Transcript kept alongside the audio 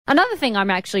Another thing I'm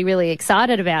actually really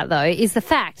excited about, though, is the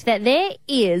fact that there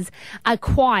is a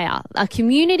choir, a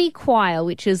community choir,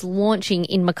 which is launching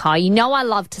in Mackay. You know I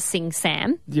love to sing,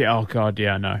 Sam. Yeah, oh God,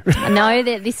 yeah, I know. I know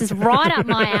that this is right up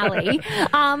my alley.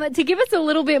 To give us a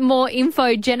little bit more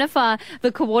info, Jennifer,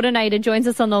 the coordinator, joins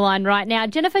us on the line right now.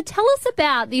 Jennifer, tell us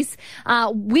about this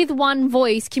With One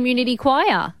Voice community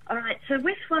choir. All right, so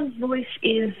With One Voice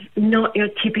is not your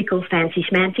typical fancy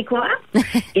schmancy choir.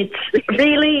 It's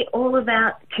really all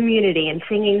about community, and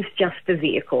singing's just the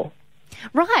vehicle.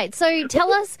 Right, so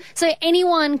tell us, so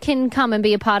anyone can come and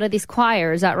be a part of this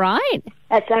choir, is that right?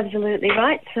 That's absolutely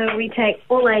right. So we take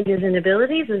all ages and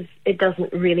abilities, as it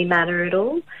doesn't really matter at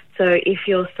all. So if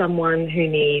you're someone who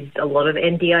needs a lot of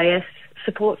NDIS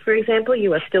support, for example,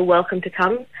 you are still welcome to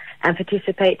come and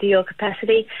participate to your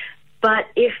capacity. But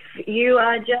if you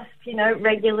are just,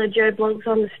 regular Joe Blogs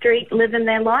on the street living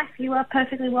their life, you are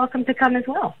perfectly welcome to come as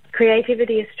well.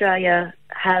 Creativity Australia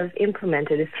have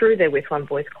implemented, through their With One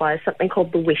Voice choir, something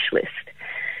called the wish list.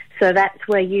 So that's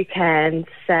where you can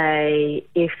say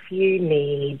if you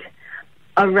need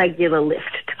a regular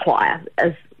lift to choir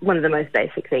as one of the most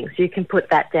basic things. You can put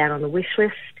that down on the wish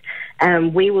list,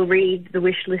 and we will read the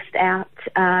wish list out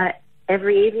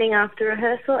every evening after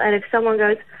rehearsal. And if someone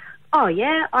goes, oh,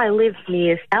 yeah, I live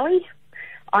near Sally,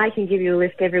 I can give you a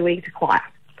lift every week to choir.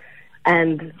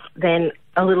 And then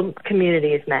a little community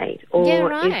is made. Or yeah,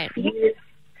 right.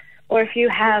 If you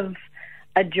have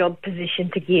a job position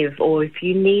to give, or if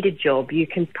you need a job, you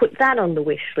can put that on the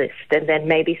wish list, and then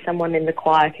maybe someone in the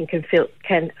choir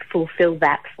can fulfill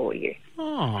that for you.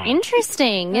 Oh.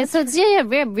 Interesting. So it's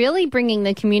we're really bringing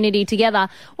the community together.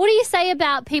 What do you say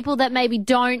about people that maybe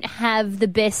don't have the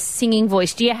best singing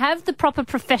voice? Do you have the proper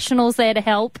professionals there to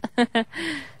help?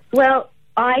 Well,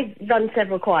 I've run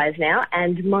several choirs now,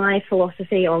 and my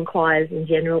philosophy on choirs in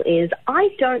general is I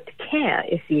don't care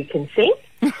if you can sing.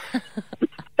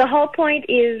 The whole point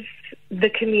is the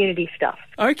community stuff.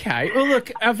 Okay. Well,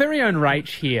 look, our very own Rach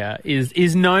here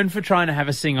is known for trying to have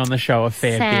a sing on the show a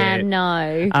fair bit. Sam,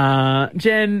 no.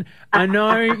 Jen, I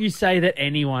know you say that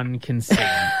anyone can sing.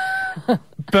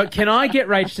 But can I get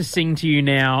Rach to sing to you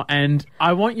now? And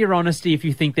I want your honesty if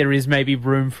you think there is maybe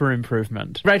room for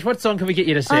improvement. Rach, what song can we get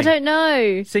you to sing? I don't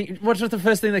know. Sing. What's the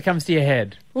first thing that comes to your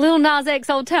head? Lil Nas X,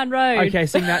 Old Town Road. Okay,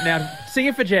 sing that now. Sing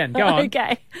it for Jen. Go on.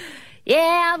 Okay.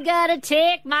 Yeah, I'm gonna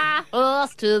take my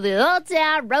horse to the old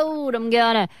town road. I'm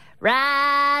gonna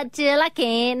ride till I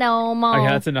can't no more. Okay,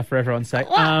 that's enough for everyone's sake.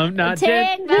 No,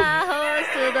 take my horse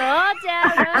to the old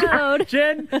town road.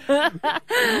 Jen,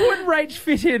 would Rach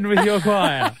fit in with your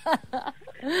choir?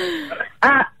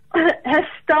 Her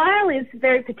style is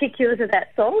very particular to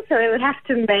that song, so it would have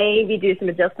to maybe do some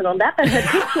adjustment on that, but her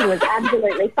pitching was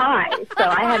absolutely fine, so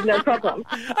I had no problem.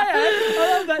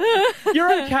 I love that.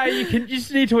 You're okay. You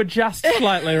just need to adjust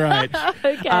slightly, Rach.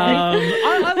 Okay.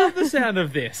 I love the sound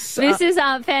of this. This is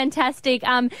fantastic.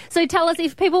 So tell us,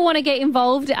 if people want to get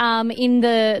involved in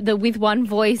the With One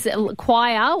Voice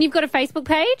choir, you've got a Facebook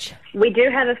page? We do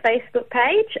have a Facebook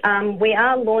page. We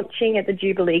are launching at the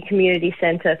Jubilee Community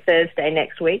Centre Thursday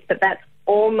next week, but that's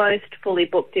almost fully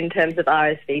booked in terms of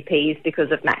RSVPs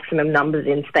because of maximum numbers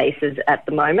in spaces at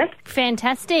the moment.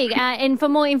 Fantastic. And for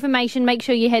more information, make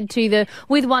sure you head to the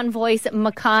With One Voice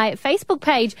Mackay Facebook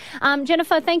page.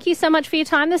 Jennifer, thank you so much for your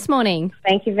time this morning.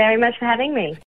 Thank you very much for having me.